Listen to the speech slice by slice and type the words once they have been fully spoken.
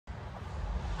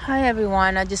Hi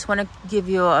everyone, I just want to give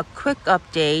you a quick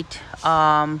update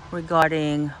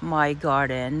regarding my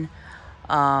garden.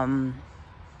 Um,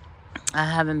 I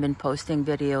haven't been posting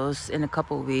videos in a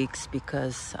couple weeks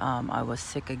because I was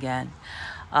sick again.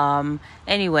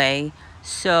 Anyway,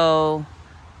 so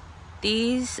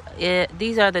these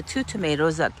are the two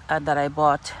tomatoes that I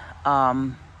bought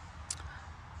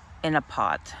in a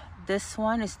pot. This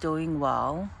one is doing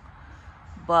well,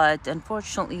 but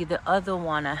unfortunately the other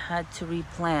one I had to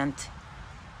replant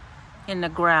in the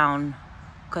ground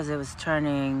because it was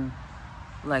turning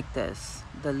like this.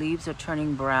 The leaves are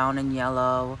turning brown and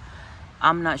yellow.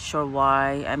 I'm not sure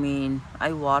why. I mean,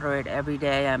 I water it every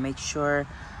day. I make sure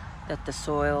that the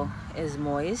soil is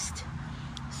moist.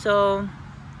 So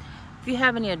if you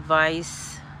have any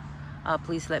advice,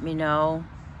 please let me know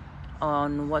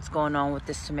on what's going on with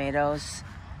these tomatoes.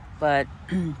 But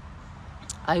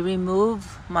I removed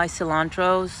my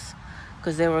cilantros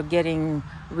because they were getting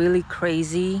really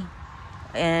crazy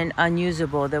and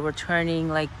unusable. They were turning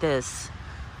like this,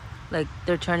 like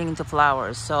they're turning into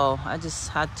flowers. So I just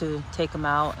had to take them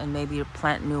out and maybe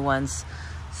plant new ones.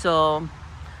 So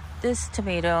this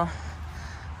tomato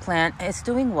plant is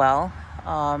doing well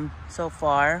so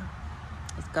far.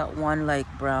 It's got one like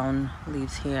brown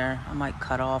leaves here. I might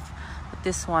cut off, but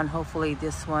this one, hopefully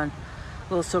this one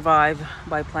will survive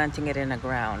by planting it in the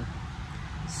ground.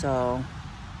 So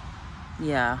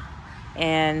yeah,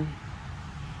 and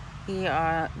these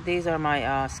are my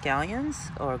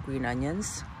scallions, or green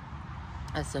onions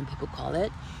as some people call it.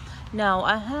 Now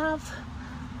I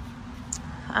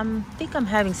think I'm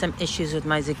having some issues with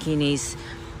my zucchinis.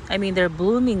 I mean, they're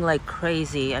blooming like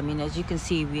crazy. I mean, as you can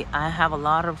see, I have a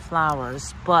lot of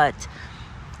flowers, but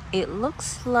it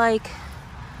looks like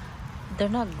they're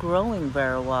not growing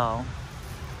very well.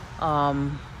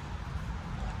 On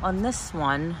this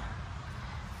one,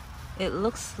 it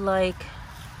looks like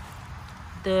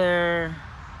they're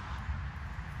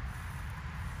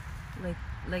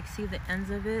like see the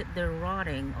ends of it, they're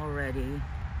rotting already,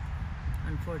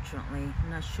 unfortunately. I'm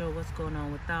not sure what's going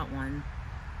on with that one.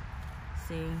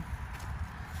 See,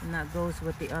 and that goes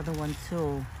with the other one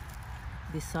too.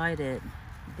 Beside it,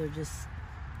 they're just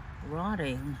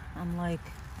rotting. I'm like,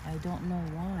 I don't know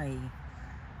why.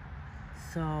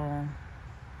 So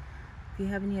if you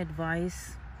have any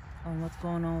advice on what's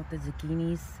going on with the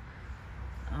zucchinis,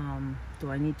 do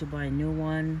I need to buy a new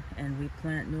one and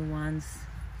replant new ones?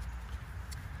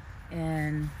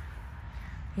 And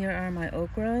here are my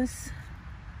okras.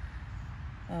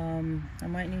 I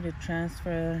might need to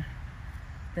transfer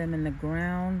them in the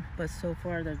ground, but so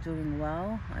far they're doing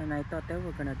well, and I thought they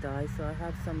were gonna die, so I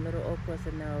have some little okras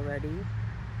in there already,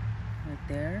 right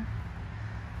there.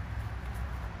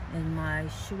 And my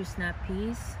sugar snap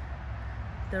peas,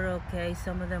 they're okay.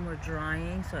 Some of them were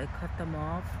drying, so I cut them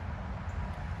off.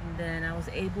 And then I was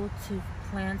able to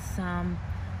plant some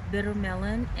bitter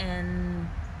melon and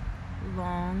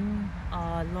long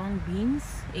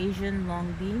beans, Asian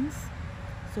long beans.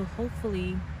 So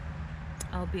hopefully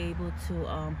I'll be able to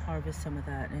harvest some of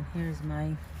that. And here's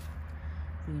my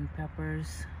green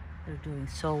peppers. They're doing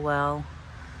so well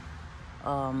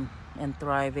and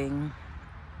thriving.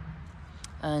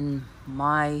 And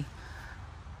my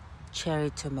cherry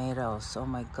tomatoes, oh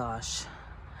my gosh,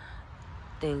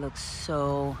 they look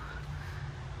so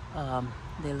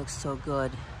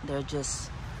good. They're just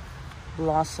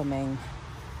blossoming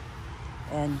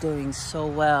and doing so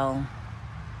well.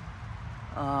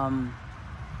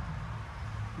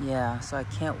 Yeah, so I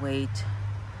can't wait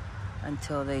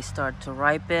until they start to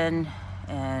ripen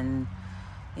and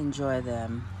enjoy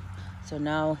them. So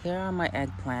now here are my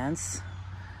eggplants.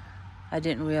 I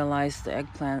didn't realize the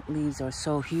eggplant leaves are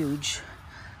so huge.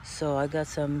 So I got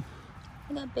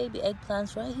baby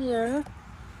eggplants right here.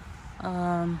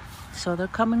 So they're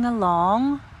coming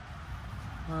along.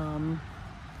 I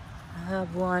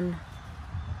have one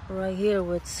right here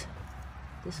with,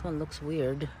 this one looks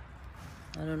weird.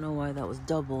 I don't know why that was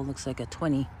double, looks like a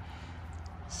 20.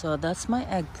 So that's my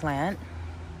eggplant.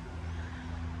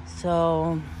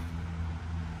 So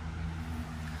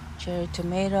cherry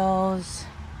tomatoes,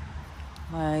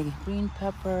 my green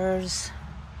peppers,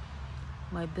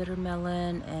 my bitter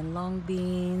melon and long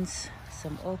beans,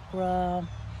 some okra.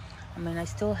 I mean, I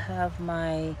still have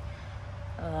my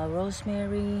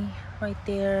rosemary right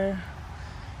there,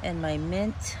 and my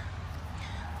mint.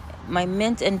 My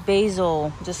mint and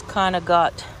basil just kind of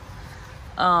got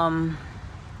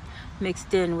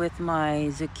mixed in with my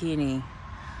zucchini.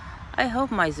 I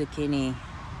hope my zucchini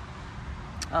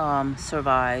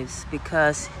survives,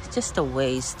 because it's just a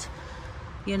waste,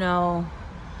 you know.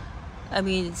 I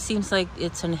mean, it seems like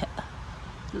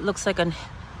looks like a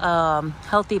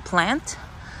healthy plant,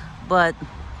 But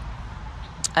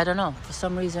I don't know, for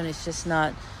some reason it's just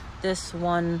not. This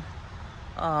one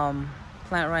plant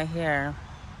right here,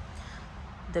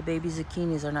 the baby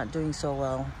zucchinis are not doing so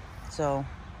well. So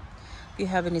if you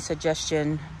have any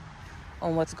suggestion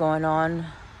on what's going on,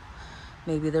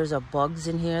 maybe there's a bugs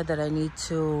in here that I need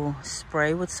to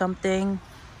spray with something,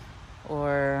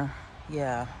 or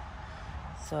yeah.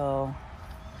 So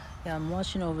yeah, I'm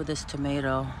watching over this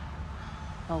tomato.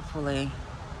 Hopefully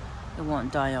it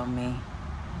won't die on me.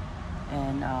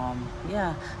 And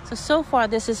yeah, so far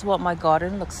this is what my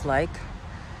garden looks like.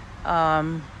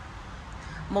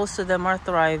 Most of them are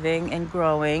thriving and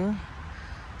growing.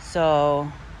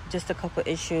 So just a couple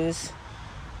issues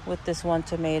with this one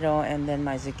tomato and then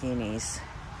my zucchinis.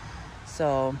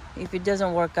 So if it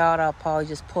doesn't work out, I'll probably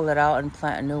just pull it out and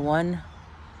plant a new one.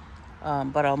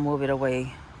 But I'll move it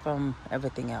away from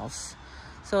everything else.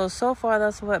 So far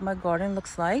that's what my garden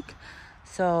looks like.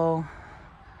 So,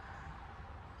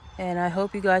 and I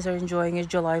hope you guys are enjoying your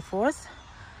July 4th.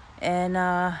 And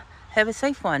have a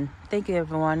safe one. Thank you,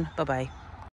 everyone. Bye-bye.